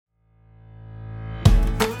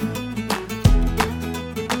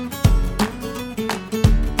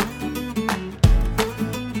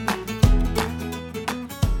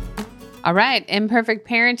All right, Imperfect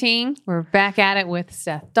Parenting. We're back at it with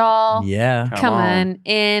Seth Dahl. Yeah. Coming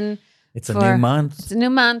in. It's a new month. It's a new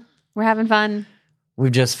month. We're having fun.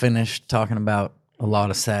 We've just finished talking about a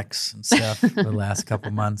lot of sex and stuff the last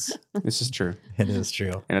couple months. This is true. It is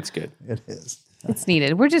true. And it's good. It is. It's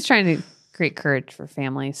needed. We're just trying to create courage for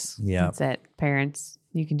families. Yeah. That's it. Parents,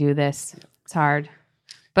 you can do this. It's hard.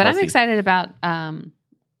 But Healthy. I'm excited about,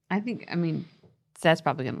 Seth's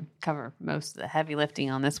probably going to cover most of the heavy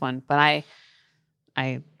lifting on this one, but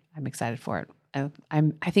I'm excited for it.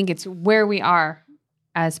 I think it's where we are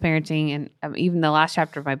as parenting, and even the last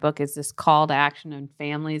chapter of my book is this call to action on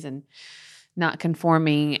families and not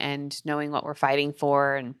conforming and knowing what we're fighting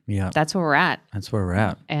for, and that's where we're at. That's where we're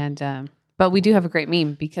at. And but we do have a great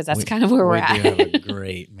meme because that's kind of where we're at. We do have a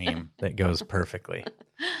great meme that goes perfectly.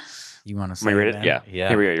 You want to say that? Yeah.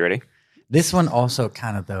 Here we go. You ready? This one also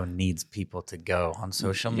kind of, though, needs people to go on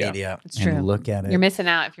social media and look at it. You're missing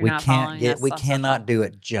out if you're not following us. We cannot do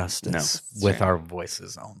it justice with our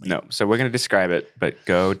voices only. No. So we're going to describe it, but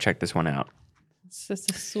go check this one out. It's just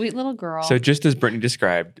a sweet little girl. So just as Brittney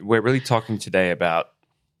described, we're really talking today about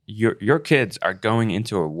your kids are going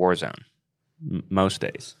into a war zone most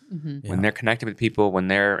days. Mm-hmm. When they're connected with people, when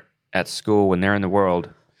they're at school, when they're in the world.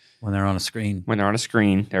 When they're on a screen.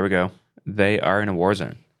 There we go. They are in a war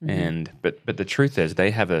zone. Mm-hmm. But the truth is they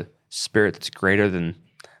have a spirit that's greater than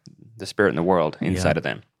the spirit in the world inside of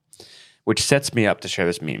them, which sets me up to share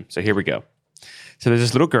this meme. So here we go. So there's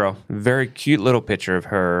this little girl, very cute little picture of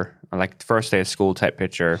her, like the first day of school type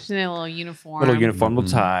picture. She's in a little uniform. Little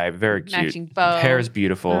tie, very cute. Matching bow. Hair is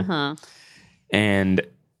beautiful. Uh-huh. And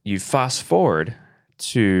you fast forward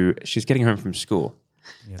to she's getting home from school.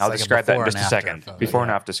 I'll describe that in just a second. Before and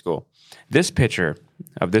after school. This picture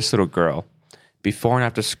of this little girl before and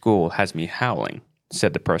after school has me howling,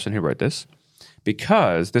 said the person who wrote this,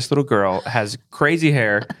 because this little girl has crazy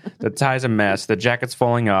hair, the tie's a mess, the jacket's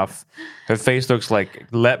falling off, her face looks like,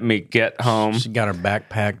 let me get home. She got her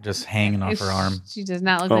backpack just hanging off her arm. She does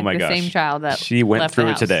not look like the same child that she went left through the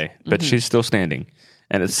it house. today, but she's still standing.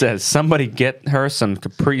 And it says, somebody get her some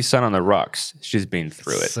Capri Sun on the rocks. She's been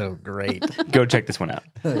through it. So great. Go check this one out.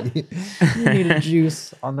 You need a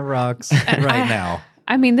juice on the rocks right now.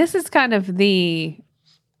 I mean, this is kind of I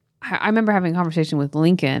remember having a conversation with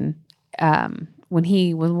Lincoln when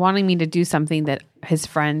he was wanting me to do something that his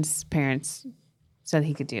friends' parents said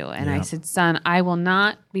he could do. And I said, son, I will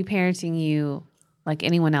not be parenting you like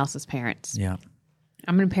anyone else's parents. Yeah.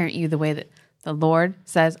 I'm going to parent you the way that the Lord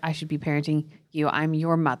says I should be parenting you. I'm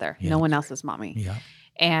your mother, no one else's mommy. Yeah.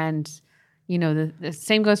 And, the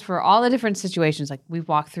same goes for all the different situations like we've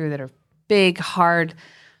walked through that are big, hard.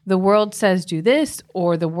 The world says do this,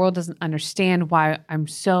 or the world doesn't understand why we're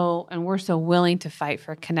so willing to fight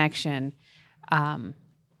for connection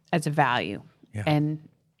as a value. Yeah. And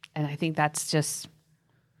I think that's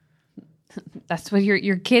what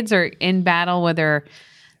your kids are in battle, whether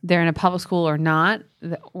they're in a public school or not.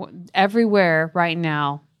 Everywhere right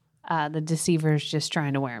now, the deceiver is just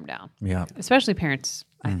trying to wear them down. Yeah. Especially parents,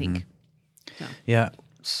 I think. So. Yeah.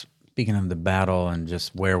 Speaking of the battle and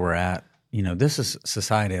just where we're at, this is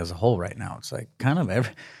society as a whole right now. It's like kind of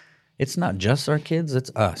it's not just our kids, it's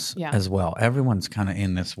us as well. Everyone's kind of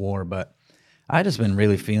in this war, but I just been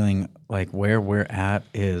really feeling like where we're at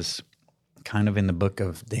is kind of in the book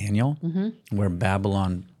of Daniel, where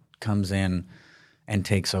Babylon comes in and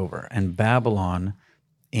takes over. And Babylon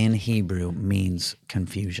in Hebrew means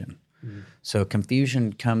confusion. Mm-hmm. So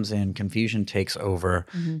confusion comes in, confusion takes over,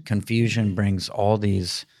 confusion brings all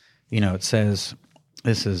these, it says,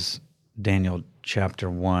 this is Daniel chapter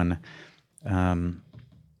 1,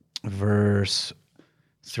 verse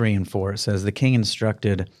 3 and 4. It says, the king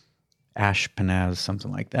instructed Ashpenaz,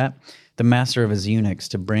 something like that, the master of his eunuchs,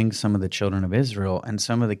 to bring some of the children of Israel and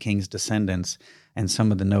some of the king's descendants and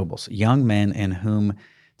some of the nobles, young men in whom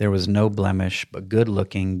there was no blemish, but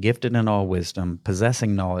good-looking, gifted in all wisdom,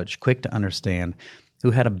 possessing knowledge, quick to understand, who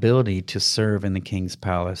had ability to serve in the king's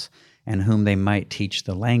palace, and whom they might teach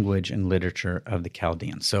the language and literature of the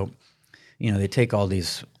Chaldeans. So, they take all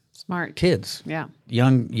these smart kids,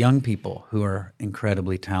 young people who are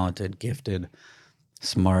incredibly talented, gifted,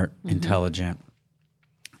 smart, intelligent,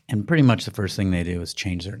 and pretty much the first thing they do is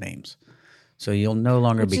change their names. So you'll no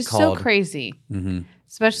longer be called. Which is so crazy,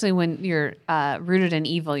 especially when you're rooted in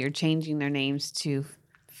evil. You're changing their names to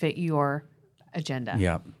fit your agenda.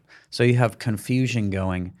 Yeah. So you have confusion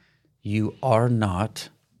going. You are not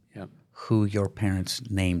who your parents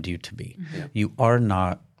named you to be. Mm-hmm. You are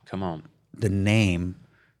not. Come on. The name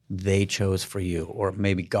they chose for you, or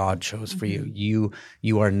maybe God chose for you.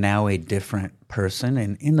 You are now a different person,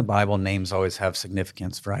 and in the Bible, names always have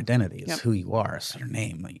significance for identity. It's who you are. It's your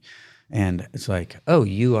name. And it's like, oh,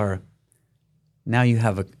 you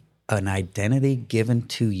have an identity given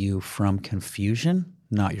to you from confusion,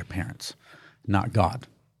 not your parents, not God,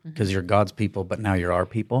 because you're God's people, but now you're our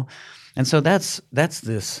people. And so that's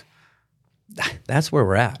where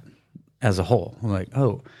we're at as a whole. We're like,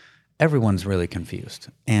 oh, everyone's really confused.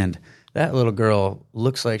 And that little girl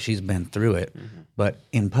looks like she's been through it, but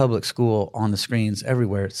in public school, on the screens,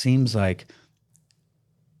 everywhere, it seems like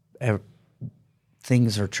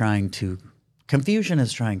confusion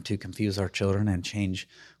is trying to confuse our children and change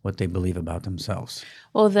what they believe about themselves.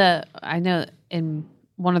 Well, I know in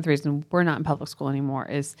one of the reasons we're not in public school anymore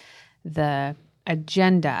is the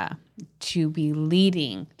agenda to be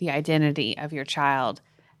leading the identity of your child.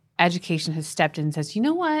 Education has stepped in and says, you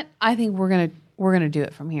know what? I think we're gonna do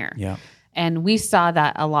it from here. Yeah. And we saw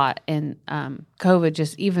that a lot in COVID.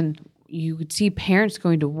 Just even you could see parents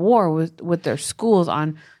going to war with their schools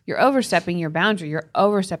on you're overstepping your boundary, you're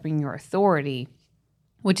overstepping your authority,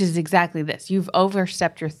 which is exactly this. You've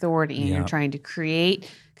overstepped your authority and you're trying to create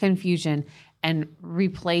confusion and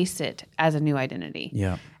replace it as a new identity.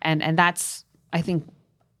 Yeah. And that's, I think,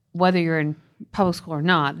 whether you're in public school or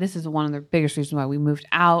not, this is one of the biggest reasons why we moved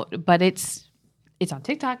out. But it's on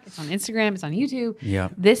TikTok, it's on Instagram, it's on YouTube. Yeah.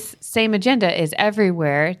 This same agenda is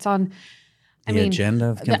everywhere. It's on the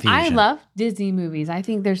agenda of confusion. I love Disney movies. I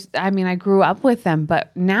think I grew up with them,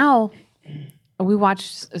 but now we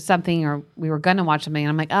watched something or we were going to watch something and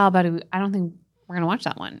I'm like, oh, but I don't think we're going to watch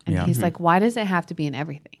that one. And he's like, why does it have to be in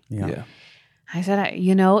everything? Yeah. I said,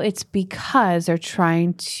 it's because they're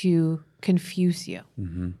trying to confuse you.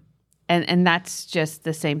 Mm-hmm. And that's just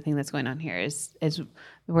the same thing that's going on here is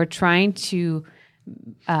we're trying to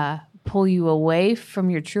pull you away from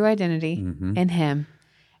your true identity in him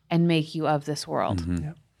and make you of this world. Mm-hmm.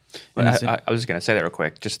 Yeah. Well, I was just going to say that real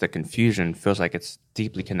quick. Just the confusion feels like it's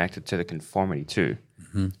deeply connected to the conformity too,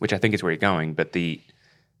 which I think is where you're going. But they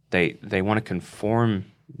want to conform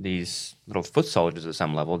these little foot soldiers at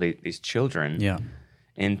some level, these children,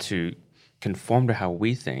 into conform to how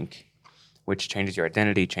we think, which changes your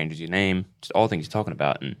identity, changes your name, just all the things you're talking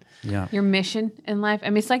about. And your mission in life. I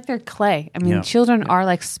mean, it's like they're clay. I mean, children are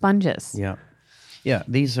like sponges. Yeah. Yeah,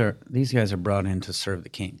 these guys are brought in to serve the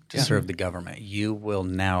king, to serve the government. You will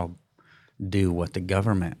now do what the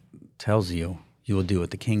government tells you. You will do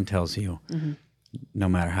what the king tells you, no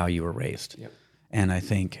matter how you were raised. Yep. And I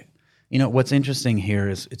think, what's interesting here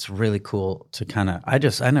is it's really cool to kind of, I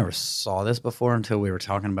never saw this before until we were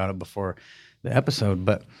talking about it before the episode,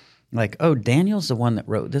 but like, oh, Daniel's the one that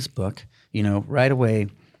wrote this book. Right away,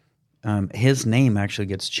 his name actually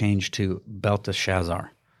gets changed to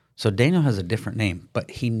Belteshazzar. So Daniel has a different name,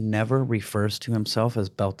 but he never refers to himself as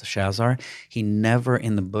Belteshazzar. He never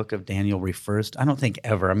in the book of Daniel refers to, I don't think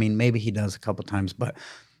ever. I mean, maybe he does a couple times, but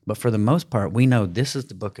for the most part, we know this is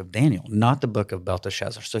the book of Daniel, not the book of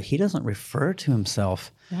Belteshazzar. So he doesn't refer to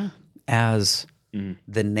himself as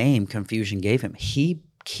the name confusion gave him. He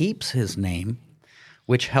keeps his name,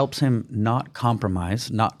 which helps him not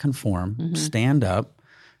compromise, not conform, stand up,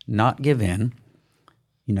 not give in.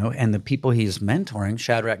 And the people he's mentoring,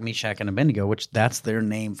 Shadrach, Meshach, and Abednego, which that's their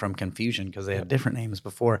name from confusion because they had different names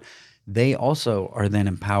before, they also are then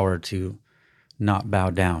empowered to not bow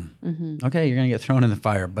down. Okay, you're going to get thrown in the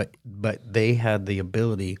fire, but they had the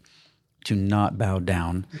ability to not bow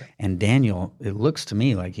down. Yeah. And Daniel, it looks to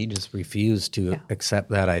me like he just refused to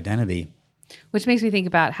accept that identity. Which makes me think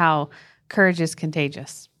about how courage is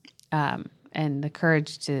contagious, and the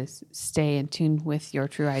courage to stay in tune with your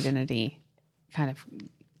true identity kind of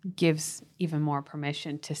gives even more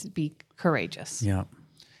permission to be courageous. Yeah.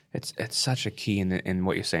 It's such a key in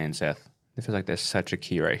what you're saying, Seth. I feel like there's such a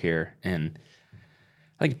key right here. And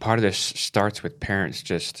I think part of this starts with parents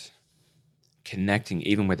just connecting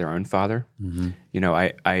even with their own father.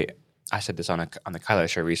 I said this on the Kyla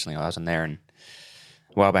show recently. I was on there and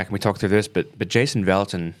a while back and we talked through this, but Jason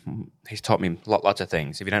Velton, he's taught me lots of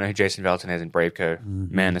things. If you don't know who Jason Velton is in Braveco,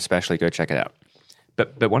 men especially, go check it out.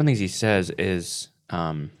 But one of the things he says is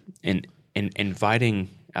in inviting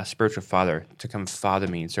our spiritual father to come father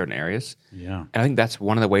me in certain areas. Yeah. And I think that's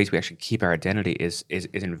one of the ways we actually keep our identity is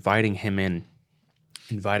inviting him in,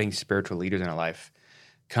 inviting spiritual leaders in our life.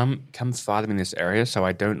 Come father me in this area so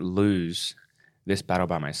I don't lose this battle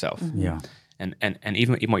by myself. Yeah. And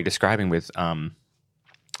even what you're describing with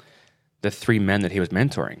the three men that he was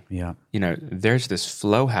mentoring. Yeah. There's this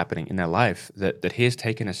flow happening in their life that he has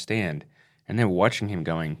taken a stand and they're watching him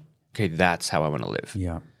going, okay, that's how I want to live.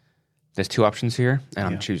 Yeah. There's two options here, and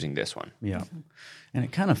I'm choosing this one. Yeah. And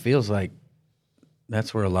it kind of feels like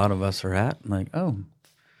that's where a lot of us are at. Like, oh,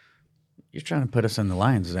 you're trying to put us in the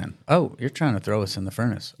lion's den. Oh, you're trying to throw us in the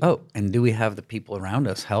furnace. Oh, and do we have the people around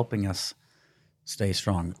us helping us stay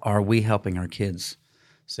strong? Are we helping our kids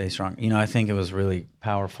stay strong? I think it was really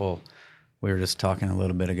powerful. We were just talking a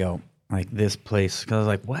little bit ago, like this place, because I was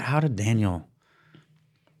like, what? How did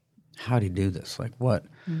he do this? Like what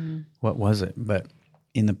was it? But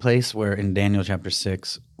in the place where in Daniel chapter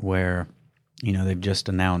 6, where, they've just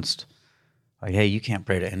announced, like, hey, you can't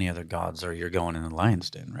pray to any other gods or you're going in the lion's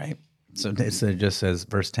den, right? So it just says,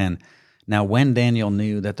 verse 10, now when Daniel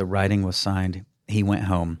knew that the writing was signed, he went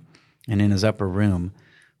home, and in his upper room,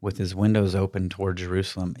 with his windows open toward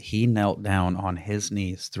Jerusalem, he knelt down on his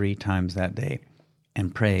knees 3 times that day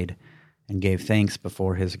and prayed and gave thanks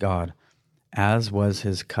before his God, as was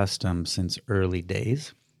his custom since early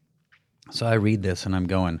days. So I read this and I'm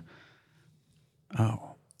going,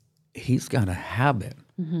 oh, he's got a habit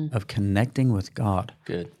of connecting with God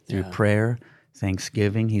through prayer,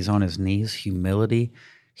 thanksgiving. He's on his knees, humility.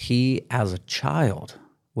 He, as a child,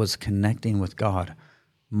 was connecting with God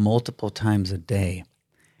multiple times a day.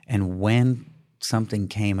 And when something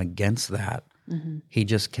came against that, he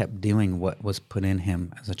just kept doing what was put in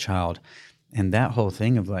him as a child. And that whole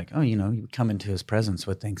thing of like, oh, you come into his presence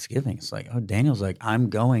with thanksgiving. It's like, oh, Daniel's like, I'm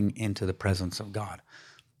going into the presence of God.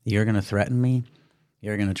 You're going to threaten me.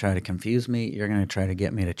 You're going to try to confuse me. You're going to try to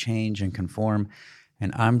get me to change and conform.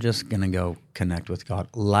 And I'm just going to go connect with God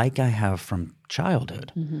like I have from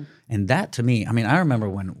childhood. And that to me, I remember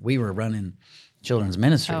when we were running children's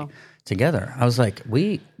ministry together, I was like,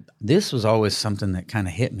 this was always something that kind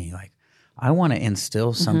of hit me. Like, I want to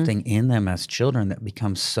instill something in them as children that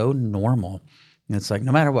becomes so normal. And it's like,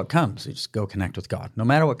 no matter what comes, you just go connect with God. No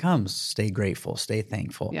matter what comes, stay grateful, stay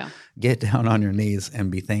thankful. Yeah. Get down on your knees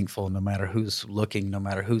and be thankful no matter who's looking, no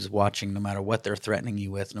matter who's watching, no matter what they're threatening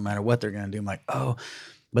you with, no matter what they're going to do. I'm like, oh,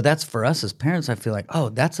 but that's for us as parents. I feel like, oh,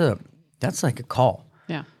 that's like a call.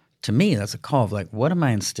 Yeah. To me, that's a call of like, what am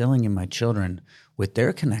I instilling in my children with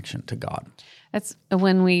their connection to God? That's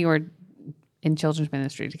when we were in children's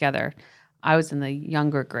ministry together. I was in the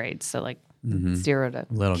younger grades, so like 0 to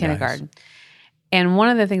little kindergarten. Guys. And one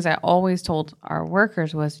of the things I always told our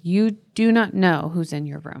workers was, you do not know who's in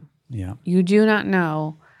your room. Yeah. You do not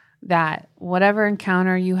know that whatever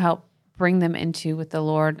encounter you help bring them into with the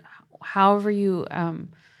Lord, however you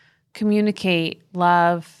communicate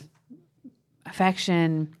love,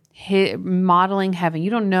 affection, modeling heaven, you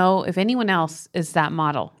don't know if anyone else is that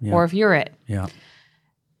model or if you're it. Yeah.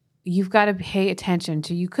 You've got to pay attention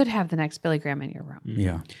to, you could have the next Billy Graham in your room.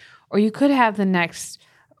 Yeah. Or you could have the next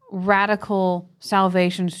radical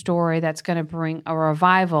salvation story that's going to bring a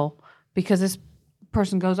revival because this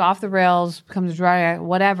person goes off the rails, becomes dry,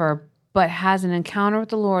 whatever, but has an encounter with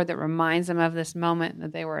the Lord that reminds them of this moment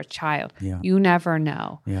that they were a child. Yeah. You never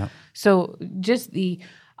know. Yeah. So just the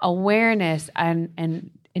awareness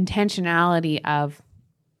and intentionality of,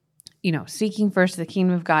 seeking first the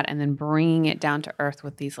kingdom of God and then bringing it down to earth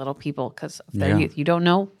with these little people because of their youth. You don't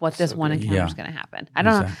know what this one encounter is going to happen. I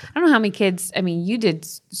don't know how many kids. You did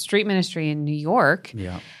street ministry in New York.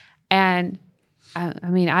 Yeah. And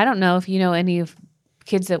I don't know if you know any of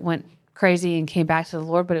kids that went crazy and came back to the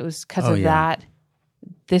Lord, but it was because of that,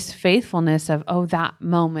 this faithfulness of, that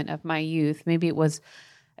moment of my youth. Maybe it was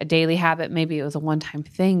a daily habit. Maybe it was a one-time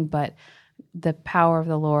thing, but the power of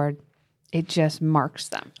the Lord, it just marks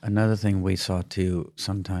them. Another thing we saw too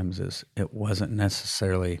sometimes is it wasn't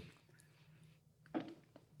necessarily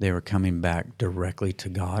they were coming back directly to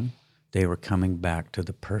God. They were coming back to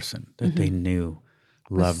the person that they knew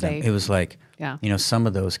loved them. It was like, some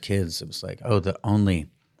of those kids, it was like, the only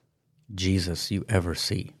Jesus you ever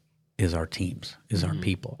see is our teams, is our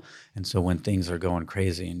people. And so when things are going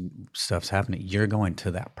crazy and stuff's happening, you're going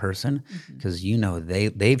to that person because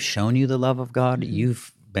they've shown you the love of God.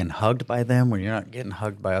 You've been hugged by them when you're not getting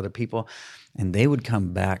hugged by other people. And they would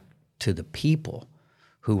come back to the people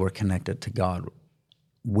who were connected to God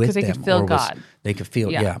with them. Because they could feel God. They could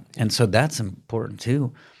feel, And so that's important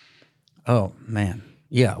too. Oh, man.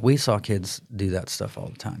 Yeah, we saw kids do that stuff all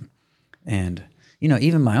the time. And,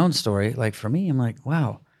 even my own story, like for me, I'm like,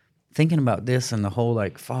 wow, thinking about this and the whole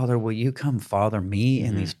like, Father, will you come father me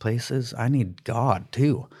in these places? I need God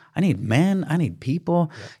too. I need men. I need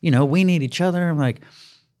people. Yep. We need each other. I'm like,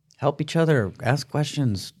 help each other, ask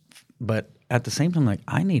questions. But at the same time, like,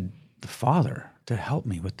 I need the Father to help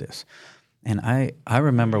me with this. And I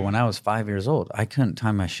remember when I was 5 years old, I couldn't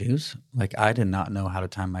tie my shoes. Like, I did not know how to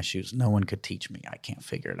tie my shoes. No one could teach me. I can't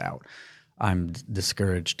figure it out. I'm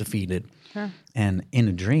discouraged, defeated. Sure. And in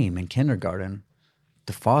a dream in kindergarten,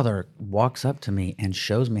 the Father walks up to me and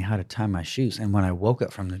shows me how to tie my shoes. And when I woke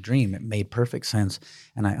up from the dream, it made perfect sense.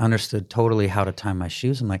 And I understood totally how to tie my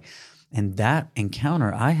shoes. I'm like, And that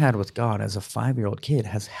encounter I had with God as a 5-year-old kid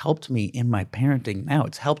has helped me in my parenting now.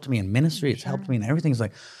 It's helped me in ministry. It's helped me in everything. It's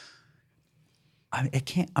like,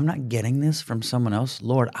 I'm not getting this from someone else.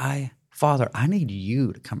 Lord, Father, I need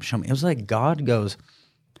you to come show me. It was like it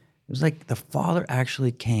was like the Father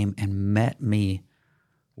actually came and met me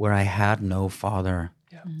where I had no father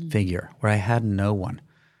figure, where I had no one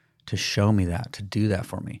to show me that, to do that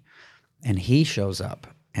for me. And he shows up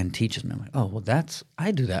and teaches me. I'm like, oh, well,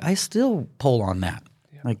 I do that. I still pull on that.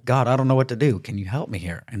 Yeah. Like, God, I don't know what to do. Can you help me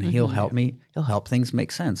here? And he'll help me. He'll help things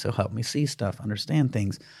make sense. He'll help me see stuff, understand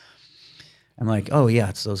things. I'm like, oh, yeah,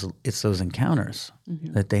 it's those encounters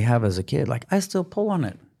that they have as a kid. Like, I still pull on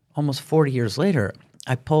it. Almost 40 years later,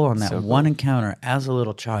 I pull on that one encounter as a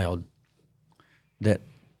little child that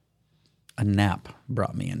a nap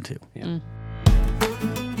brought me into. Yeah.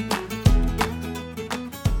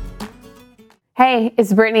 Hey,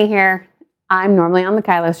 it's Brittney here. I'm normally on the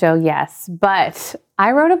Kylo Show, yes, but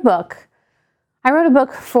I wrote a book.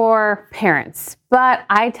 For parents, but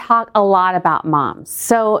I talk a lot about moms.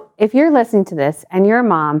 So if you're listening to this and you're a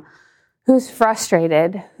mom who's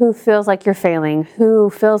frustrated, who feels like you're failing, who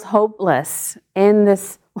feels hopeless in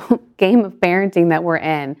this game of parenting that we're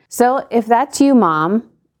in. So if that's you, mom,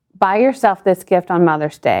 buy yourself this gift on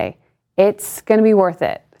Mother's Day. It's going to be worth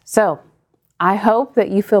it. So I hope that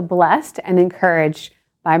you feel blessed and encouraged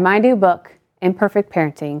by my new book, Imperfect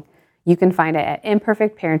Parenting. You can find it at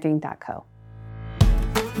imperfectparenting.co.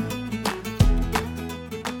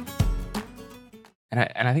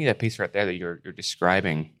 And I think that piece right there that you're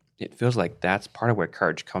describing, it feels like that's part of where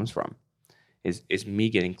courage comes from, is me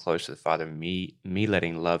getting close to the Father, me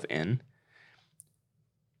letting love in,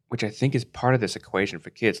 which I think is part of this equation for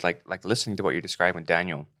kids. Like listening to what you described with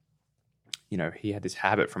Daniel, he had this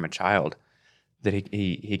habit from a child that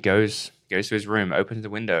he goes to his room, opens the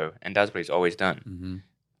window, and does what he's always done. Mm-hmm.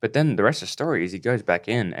 But then the rest of the story is he goes back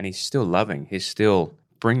in and he's still loving, he's still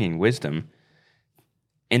bringing wisdom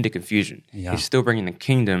into confusion. Yeah. He's still bringing the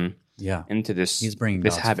kingdom into this. He's bringing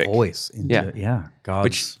this God's havoc. Voice into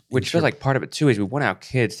God's which feels like part of it too. Is we want our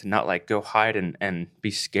kids to not like go hide and be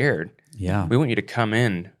scared. Yeah, we want you to come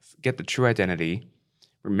in, get the true identity,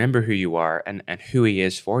 remember who you are and who He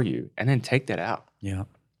is for you, and then take that out. Yeah,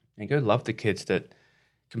 and go love the kids that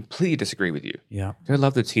completely disagree with you. Yeah, go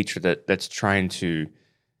love the teacher that's trying to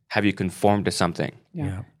have you conform to something.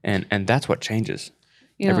 Yeah, and that's what changes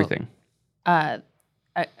everything.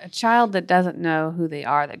 A child that doesn't know who they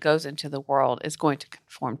are, that goes into the world, is going to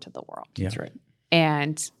conform to the world. Yeah. That's right.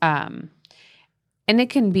 And it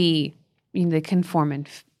can be, they conform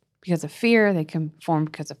because of fear, they conform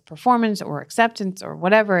because of performance or acceptance or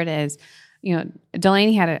whatever it is.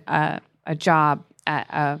 Delaney had a job at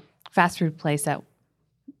a fast food place that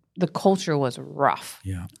the culture was rough.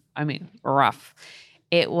 Yeah. I mean, rough.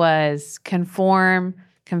 It was conform,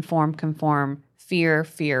 fear,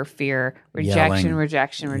 rejection, yelling.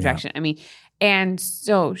 rejection. Yeah. I mean, and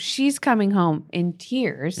so she's coming home in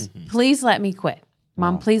tears. Mm-hmm. Please let me quit.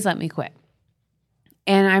 Mom, please let me quit.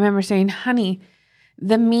 And I remember saying, honey,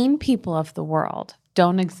 the mean people of the world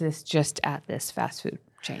don't exist just at this fast food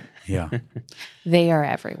chain. Yeah. They are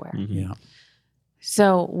everywhere. Mm-hmm. Yeah.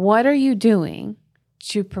 So what are you doing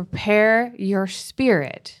to prepare your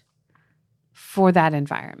spirit for that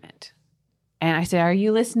environment? And I said, are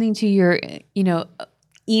you listening to your,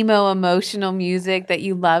 emo emotional music that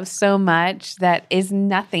you love so much that is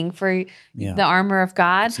nothing for the armor of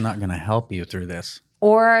God? It's not going to help you through this.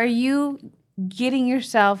 Or are you getting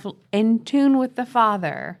yourself in tune with the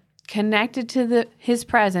Father, connected to His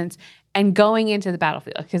presence, and going into the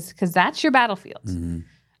battlefield? Because that's your battlefield. Mm-hmm.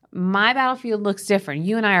 My battlefield looks different.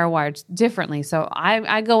 You and I are wired differently. So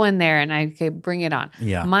I go in there and I bring it on.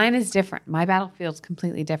 Yeah. Mine is different. My battlefield's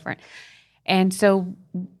completely different. And so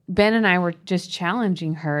Ben and I were just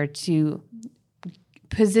challenging her to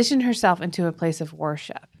position herself into a place of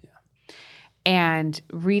worship and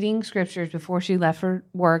reading scriptures before she left for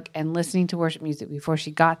work and listening to worship music before she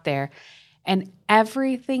got there. And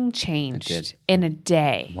everything changed in a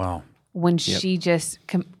day. Wow. When she just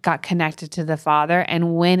got connected to the Father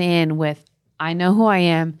and went in with, I know who I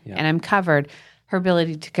am and I'm covered. Her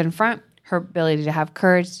ability to confront, her ability to have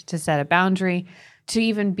courage, to set a boundary, to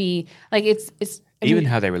even be like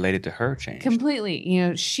how they related to her changed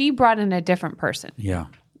completely. She brought in a different person. Yeah,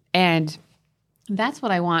 and that's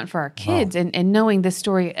what I want for our kids. Wow. And knowing the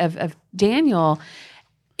story of Daniel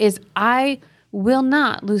is, I will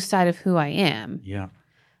not lose sight of who I am. Yeah,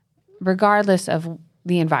 regardless of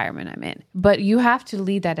the environment I'm in. But you have to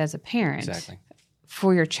lead that as a parent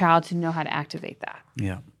for your child to know how to activate that.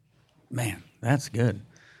 Yeah, man, that's good.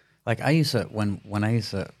 Like I used to when I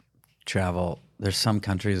used to travel there's some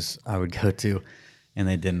countries I would go to and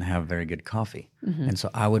they didn't have very good coffee. And so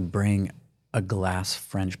I would bring a glass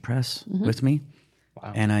French press with me.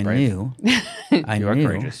 Wow, and I knew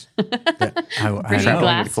courageous. That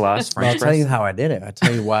I glass. I'll tell you how I did it. I'll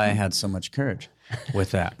tell you why I had so much courage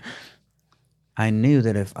with that. I knew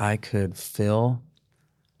that if I could fill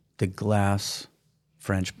the glass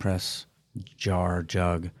French press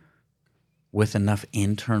jug with enough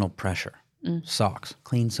internal pressure,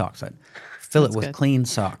 clean socks, I'd fill it with clean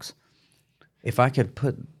socks. If I could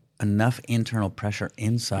put enough internal pressure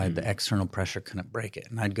inside, the external pressure couldn't break it.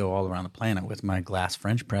 And I'd go all around the planet with my glass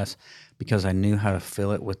French press because I knew how to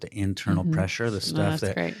fill it with the internal pressure, the stuff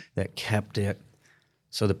that kept it.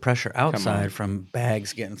 So the pressure outside from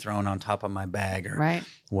bags getting thrown on top of my bag or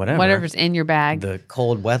whatever's in your bag, the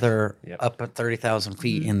cold weather up at 30,000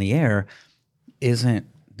 feet in the air isn't.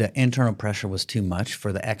 The internal pressure was too much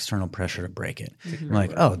for the external pressure to break it. I'm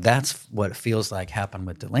like, oh, that's what it feels like happened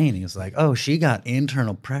with Delaney. It's like, oh, she got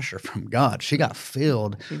internal pressure from God. She got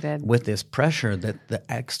filled with this pressure that the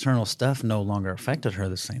external stuff no longer affected her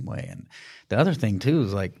the same way. And the other thing, too,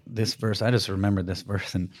 is like this verse. I just remembered this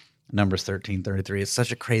verse in Numbers 13:33. It's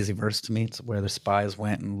such a crazy verse to me. It's where the spies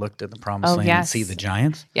went and looked at the promised land and see the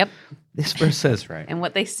giants. Yep. This verse says, and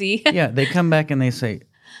what they see. They come back and they say,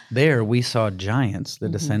 there we saw giants, the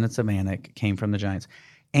descendants of Anak came from the giants,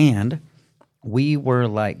 and we were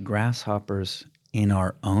like grasshoppers in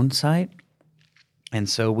our own sight, and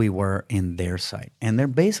so we were in their sight. And they're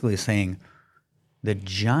basically saying the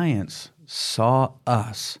giants saw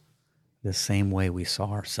us the same way we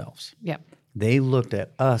saw ourselves. Yep. They looked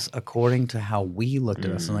at us according to how we looked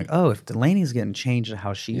at us. And like, oh, if Delaney's getting changed to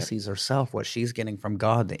how she sees herself, what she's getting from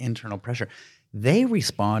God, the internal pressure, they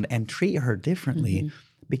respond and treat her differently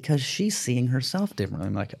because she's seeing herself differently.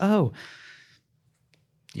 I'm like, oh,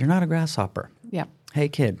 you're not a grasshopper. Yeah. Hey,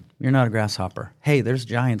 kid, you're not a grasshopper. Hey, there's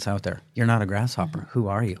giants out there. You're not a grasshopper. Who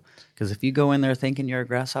are you? Because if you go in there thinking you're a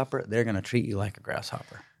grasshopper, they're going to treat you like a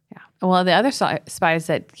grasshopper. Yeah. Well, the other spies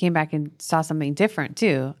that came back and saw something different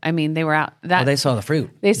too. I mean, they were out. They saw the fruit.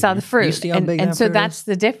 They saw the fruit. You see how big and that so fruit that's is?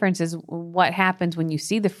 the difference is what happens when you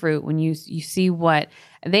see the fruit, when you see what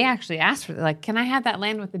they actually asked for. Like, can I have that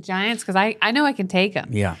land with the giants? Because I know I can take them.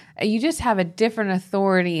 Yeah. You just have a different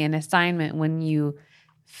authority and assignment when you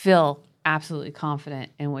feel absolutely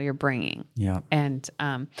confident in what you're bringing. Yeah. And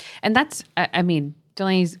that's, I mean,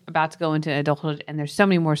 Delaney's about to go into adulthood, and there's so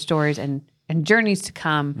many more stories and journeys to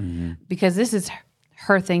come because this is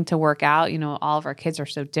her thing to work out. You know, all of our kids are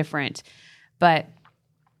so different, but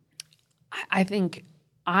I think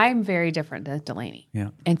I'm very different than Delaney. Yeah.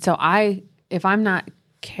 And so if I'm not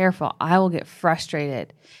careful, I will get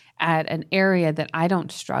frustrated at an area that I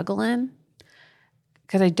don't struggle in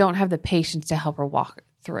because I don't have the patience to help her walk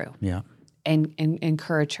through. Yeah. And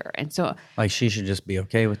encourage her. And so like she should just be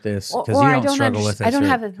okay with this because you don't struggle with it. I don't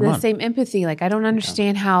have the same empathy. Like I don't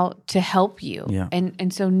understand how to help you. Yeah.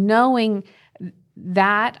 And so knowing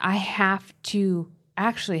that I have to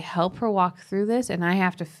actually help her walk through this, and I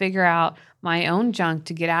have to figure out my own junk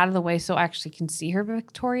to get out of the way so I actually can see her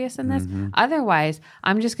victorious in this. Otherwise,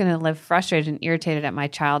 I'm just going to live frustrated and irritated at my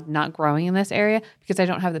child not growing in this area because I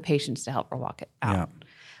don't have the patience to help her walk it out. Yeah.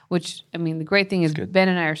 Which, I mean, the great thing is Ben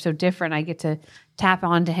and I are so different. I get to tap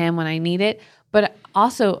onto him when I need it. But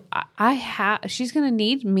also, she's going to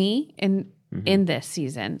need me in this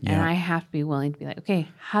season. Yeah. And I have to be willing to be like, okay,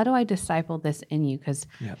 how do I disciple this in you? Because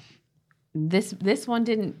this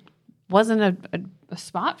one wasn't a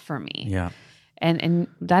spot for me. Yeah. And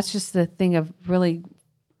that's just the thing of really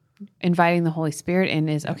inviting the Holy Spirit in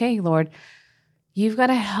is, okay, Lord, you've got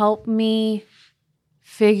to help me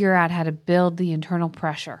figure out how to build the internal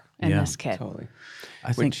pressure in this kid. Totally.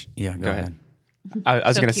 I think, go ahead. I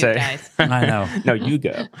was going to say, I know. No, you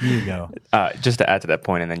go. You go. Just to add to that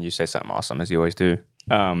point, and then you say something awesome, as you always do.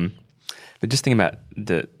 But just thinking about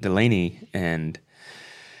the Delaney and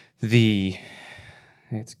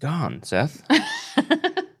it's gone, Seth.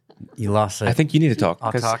 You lost it. I think you need to talk.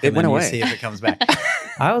 I'll talk it went away. See if it comes back.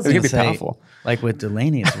 I was going to say, powerful. Like with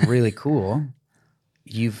Delaney, it's really cool.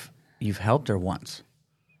 You've helped her once.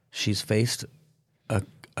 She's faced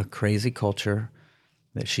a crazy culture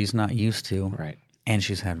that she's not used to. Right. And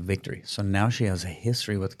she's had victory. So now she has a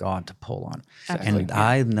history with God to pull on. Absolutely. And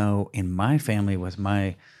I know in my family with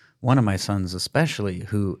one of my sons especially,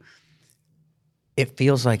 who it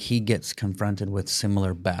feels like he gets confronted with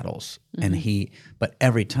similar battles. But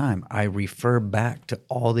every time I refer back to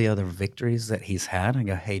all the other victories that he's had. I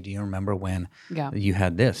go, hey, do you remember when you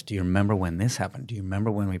had this? Do you remember when this happened? Do you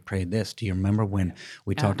remember when we prayed this? Do you remember when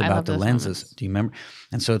we talked about the lenses? Moments. Do you remember?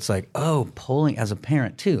 And so it's like, pulling as a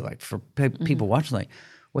parent too, like for people watching, like,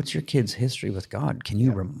 what's your kid's history with God? Can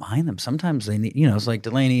you remind them? Sometimes they need, you know, it's like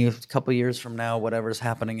Delaney, a couple of years from now, whatever's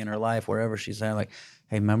happening in her life, wherever she's at, like,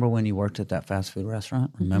 hey, remember when you worked at that fast food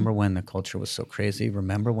restaurant? Remember when the culture was so crazy?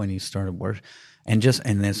 Remember when you started work? And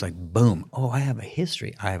it's like, boom, oh, I have a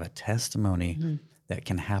history. I have a testimony that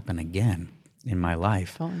can happen again in my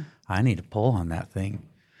life. I need to pull on that thing.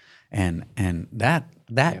 And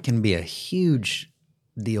that can be a huge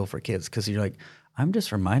deal for kids, because you're like, I'm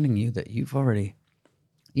just reminding you that you've already,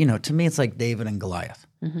 you know, to me, it's like David and Goliath,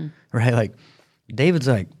 right? Like David's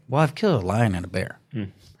like, well, I've killed a lion and a bear.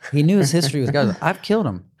 He knew his history with God. I've killed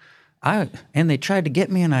him. And they tried to get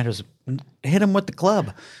me, and I just hit him with the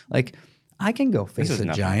club. Like, I can go face a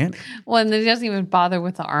giant. Well, and he doesn't even bother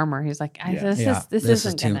with the armor. He's like, this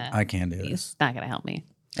isn't gonna. I can't do this. It's not gonna help me.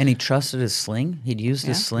 And he trusted his sling. He'd used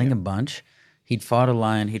his sling a bunch. He'd fought a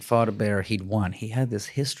lion. He'd fought a bear. He'd won. He had this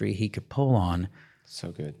history he could pull on.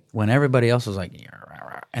 So good. When everybody else was like,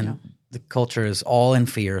 and the culture is all in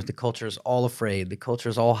fear. The culture is all afraid. The culture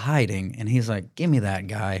is all hiding. And he's like, give me that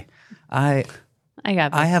guy. I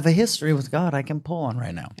got this. I have a history with God I can pull on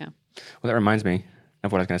right now. Yeah. Well, that reminds me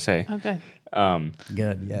of what I was going to say. Oh, good.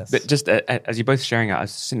 Good, yes. But just as you both sharing, I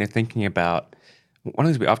was sitting there thinking about one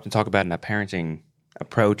of the things we often talk about in our parenting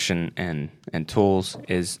approach and tools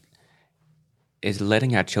is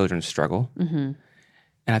letting our children struggle. And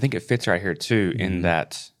I think it fits right here too, in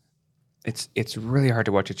that it's really hard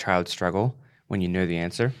to watch a child struggle when you know the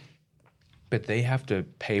answer, but they have to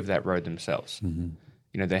pave that road themselves.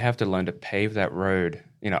 You know, they have to learn to pave that road.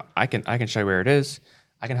 You know, I can show you where it is.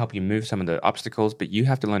 I can help you move some of the obstacles, but you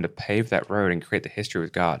have to learn to pave that road and create the history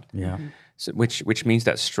with God. Yeah. So, which means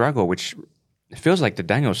that struggle, which feels like the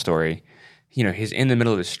Daniel story. You know, he's in the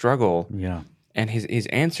middle of the struggle. Yeah. And his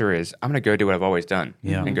answer is, I'm going to go do what I've always done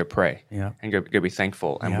and go pray and go be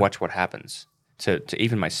thankful and watch what happens to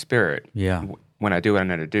even my spirit when I do what I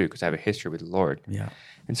know to do, because I have a history with the Lord. Yeah.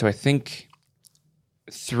 And so I think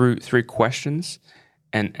through questions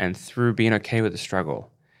and through being okay with the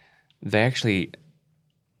struggle, they actually,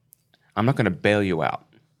 I'm not going to bail you out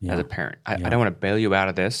as a parent. I don't want to bail you out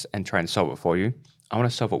of this and try and solve it for you. I want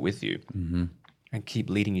to solve it with you and keep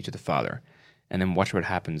leading you to the Father, and then watch what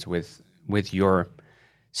happens with your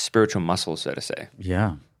spiritual muscles, so to say.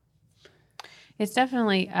 Yeah. It's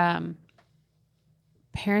definitely,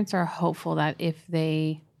 parents are hopeful that if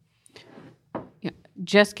they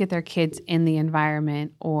just get their kids in the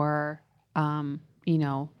environment, or,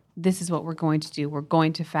 this is what we're going to do. We're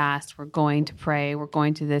going to fast. We're going to pray. We're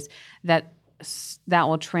going to this, that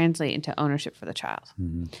will translate into ownership for the child.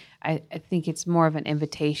 I think it's more of an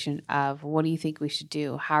invitation of, what do you think we should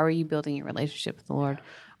do? How are you building your relationship with the Lord?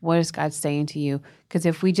 What is God saying to you? Because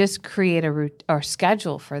if we just create a route or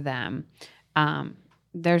schedule for them,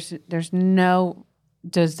 there's no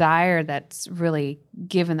desire that's really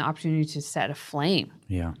given the opportunity to set a flame.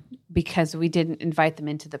 Yeah. Because we didn't invite them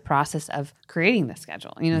into the process of creating the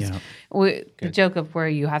schedule. You know, the joke of where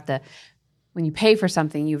you have to, when you pay for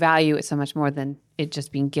something, you value it so much more than it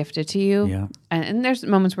just being gifted to you. Yeah. And there's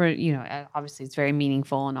moments where, obviously it's very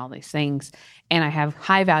meaningful and all these things. And I have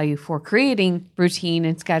high value for creating routine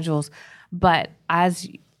and schedules. But as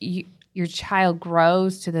your child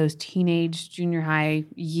grows to those teenage, junior high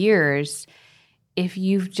years, if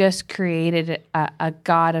you've just created a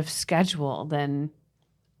God of schedule, then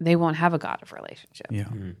they won't have a God of relationship. Yeah.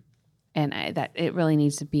 And that it really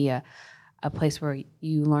needs to be a place where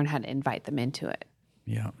you learn how to invite them into it.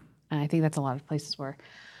 Yeah. And I think that's a lot of places where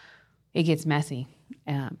it gets messy,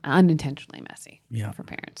 unintentionally messy for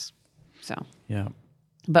parents. So,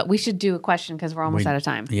 but we should do a question, because we're almost out of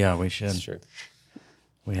time. Yeah, we should. That's true.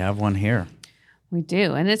 We have one here. We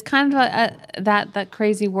do. And it's kind of that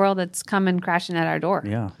crazy world that's coming crashing at our door.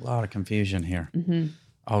 Yeah, a lot of confusion here.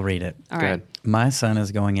 I'll read it. All right. My son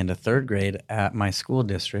is going into 3rd grade at my school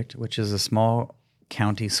district, which is a small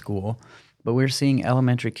county school, but we're seeing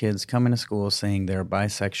elementary kids come into school saying they're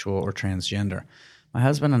bisexual or transgender. My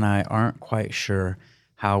husband and I aren't quite sure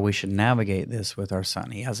how we should navigate this with our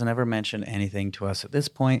son. He hasn't ever mentioned anything to us at this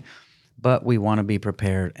point, but we want to be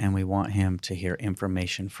prepared, and we want him to hear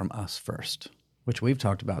information from us first, which we've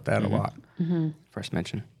talked about that a lot. First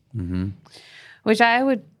mention. Which I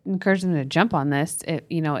would encourage them to jump on this.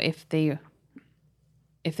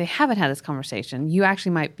 If they haven't had this conversation, you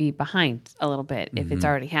actually might be behind a little bit if it's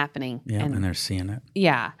already happening. Yeah, and they're seeing it.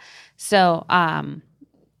 Yeah. So, I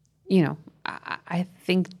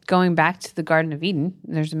think going back to the Garden of Eden,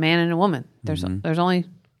 there's a man and a woman. There's only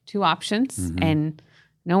 2 options, and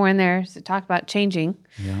nowhere in there to talk about changing.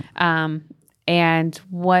 Yeah. And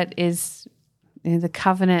what is the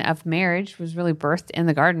covenant of marriage was really birthed in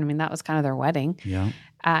the garden. I mean, that was kind of their wedding. Yeah.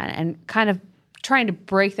 And kind of trying to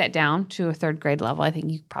break that down to a third grade level. I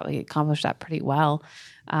think you probably accomplished that pretty well.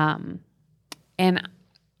 And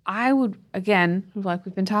I would, again, like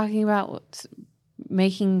we've been talking about,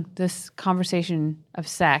 making this conversation of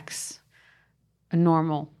sex a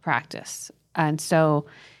normal practice. And so,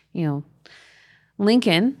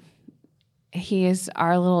 Lincoln, he is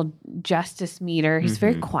our little justice meter. He's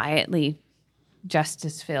very quietly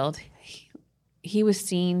justice-filled. He was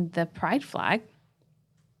seeing the pride flag,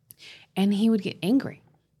 and he would get angry.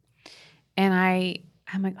 And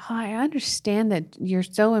I'm like, I understand that you're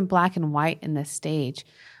so in black and white in this stage,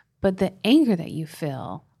 but the anger that you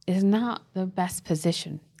feel is not the best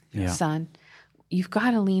position, son. You've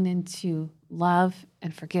got to lean into love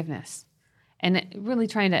and forgiveness. And really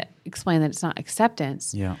trying to explain that it's not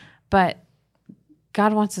acceptance, but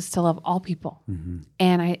God wants us to love all people.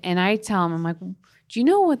 And I tell him, I'm like, do you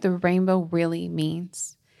know what the rainbow really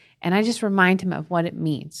means? And I just remind him of what it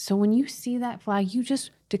means. So when you see that flag, you just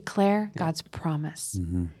declare God's promise.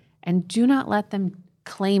 And do not let them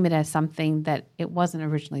claim it as something that it wasn't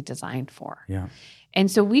originally designed for. And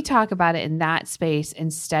so we talk about it in that space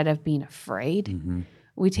instead of being afraid.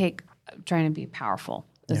 We take trying to be powerful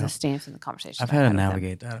as a stance in the conversation. I've had to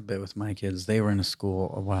navigate that a bit with my kids. They were in a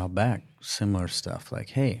school a while back, similar stuff. Like,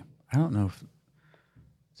 hey, I don't know if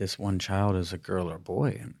this one child is a girl or a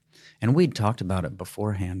boy. And we'd talked about it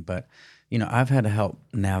beforehand, but, I've had to help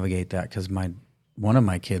navigate that because one of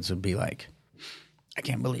my kids would be like, I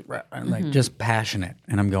can't believe it. Like, just passionate.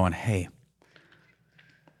 And I'm going, hey,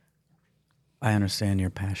 I understand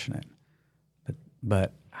you're passionate,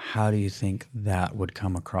 but how do you think that would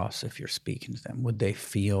come across if you're speaking to them? Would they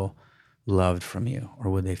feel loved from you,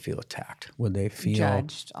 or would they feel attacked? Would they feel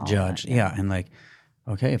judged? That, yeah. And like,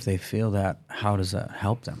 okay, if they feel that, how does that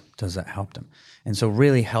help them? Does that help them? And so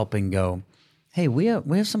really helping go, hey, we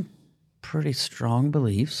have some pretty strong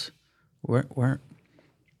beliefs.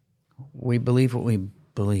 We believe what we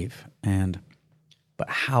believe, but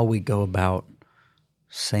how we go about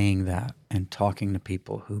saying that and talking to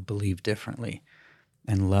people who believe differently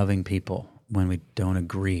and loving people when we don't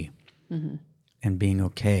agree and being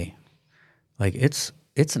okay. Like it's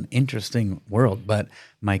an interesting world, but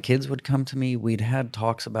my kids would come to me. We'd had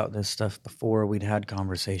talks about this stuff before. We'd had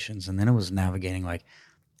conversations, and then it was navigating like,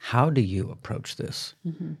 how do you approach this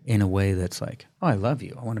in a way that's like, oh, I love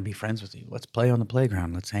you. I want to be friends with you. Let's play on the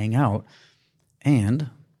playground. Let's hang out. And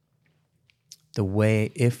the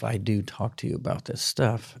way, if I do talk to you about this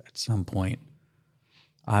stuff at some point,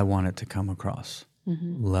 I want it to come across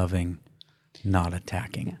loving, not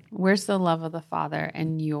attacking. Yeah. Where's the love of the Father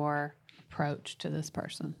and your approach to this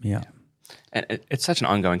person? Yeah. And it's such an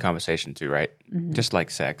ongoing conversation too, right? Just like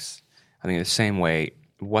sex. I think the same way,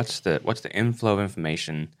 what's the inflow of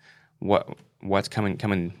information? What's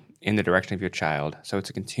coming in the direction of your child? So it's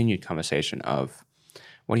a continued conversation of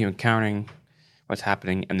what are you encountering, what's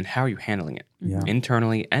happening, and then how are you handling it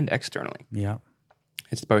internally and externally? Yeah.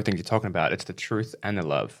 It's both things you're talking about. It's the truth and the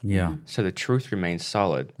love. Yeah. So the truth remains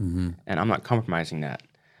solid, and I'm not compromising that.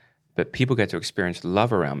 But people get to experience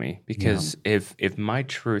love around me because if my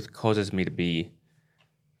truth causes me to be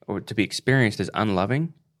experienced as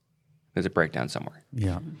unloving, there's a breakdown somewhere.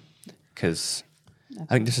 Yeah. Because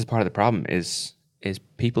I think this is part of the problem is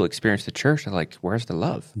people experience the church. They're like, where's the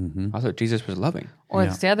love? I thought Jesus was loving. Or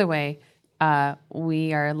it's the other way.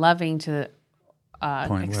 We are loving to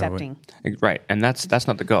accepting. Right. And that's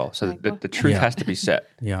not the goal. So the truth has to be set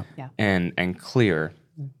and clear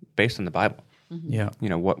based on the Bible. Yeah.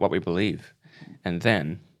 What we believe. And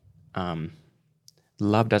then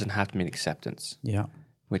love doesn't have to mean acceptance. Yeah.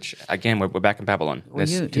 Which, again, we're back in Babylon.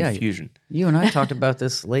 There's confusion. You and I talked about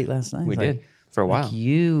this late last night. We did, for a while. Like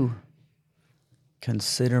you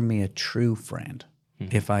consider me a true friend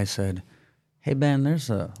if I said, hey, Ben, there's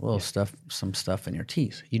some stuff in your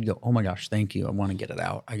teeth. You'd go, oh my gosh, thank you. I want to get it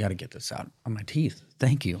out. I got to get this out of my teeth.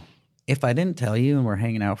 Thank you. If I didn't tell you and we're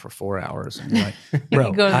hanging out for 4 hours and you're like, bro.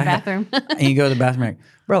 You go to the bathroom. And you go to the bathroom and you're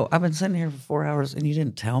like, bro, I've been sitting here for 4 hours and you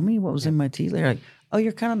didn't tell me what was in my teeth. You're like, oh,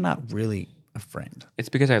 you're kind of not really a friend. It's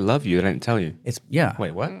because I love you that I didn't tell you.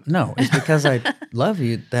 Wait, what? No, it's because I love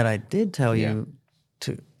you that I did tell you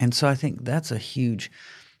to. And so I think that's a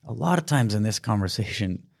lot of times in this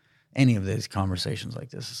conversation, any of these conversations like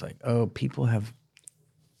this, it's like, oh, people have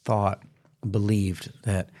believed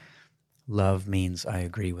that love means I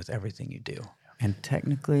agree with everything you do. And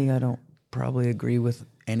technically, I don't probably agree with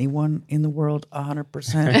anyone in the world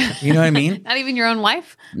 100%. You know what I mean? Not even your own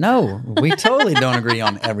wife? No, we totally don't agree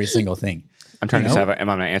on every single thing. I'm trying to decide if I'm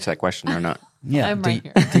going to answer that question or not. Yeah. I'm right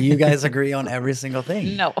here. Do you guys agree on every single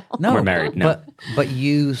thing? No. We're married. No. But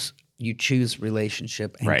you choose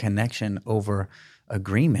relationship and connection over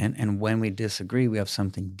agreement. And when we disagree, we have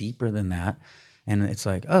something deeper than that. And it's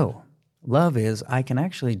like, oh, love is I can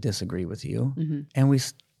actually disagree with you, and we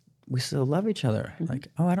still love each other. Like,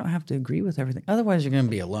 oh, I don't have to agree with everything. Otherwise, you're going to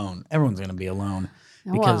be alone. Everyone's going to be alone.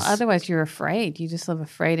 Well, otherwise you're afraid. You just live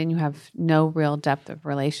afraid, and you have no real depth of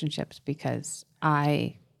relationships because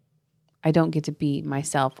I don't get to be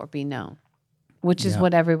myself or be known, which is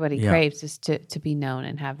what everybody craves, is to be known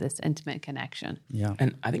and have this intimate connection. Yeah.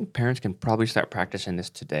 And I think parents can probably start practicing this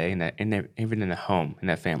today, even in the home, in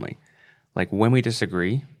that family. Like when we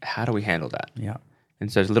disagree, how do we handle that? Yeah. And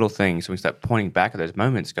so there's little things, we start pointing back at those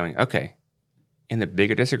moments going, okay, in the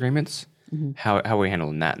bigger disagreements, how are we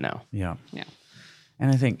handling that now? Yeah. Yeah.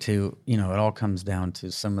 And I think too, it all comes down to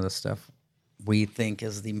some of the stuff we think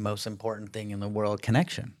is the most important thing in the world,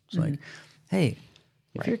 connection. It's like, hey,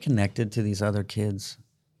 if you're connected to these other kids,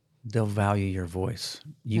 they'll value your voice.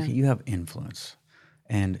 You have influence,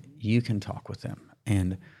 and you can talk with them.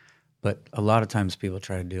 But a lot of times people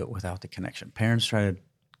try to do it without the connection. Parents try to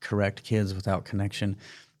correct kids without connection.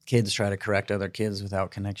 Kids try to correct other kids without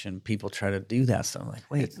connection. People try to do that stuff. Like,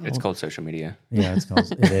 wait, it's called social media. Yeah,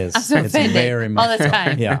 it is. It's very much all the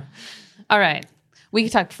time. Yeah. All right, we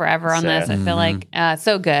could talk forever on this. I feel like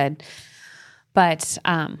so good, but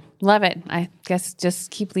love it. I guess just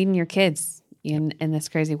keep leading your kids in this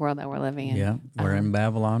crazy world that we're living in. Yeah, we're in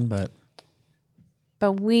Babylon, but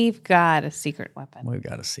we've got a secret weapon. We've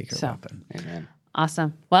got a secret weapon. Amen.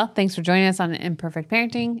 Awesome. Well, thanks for joining us on the Imperfect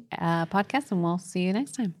Parenting podcast, and we'll see you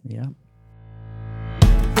next time. Yeah.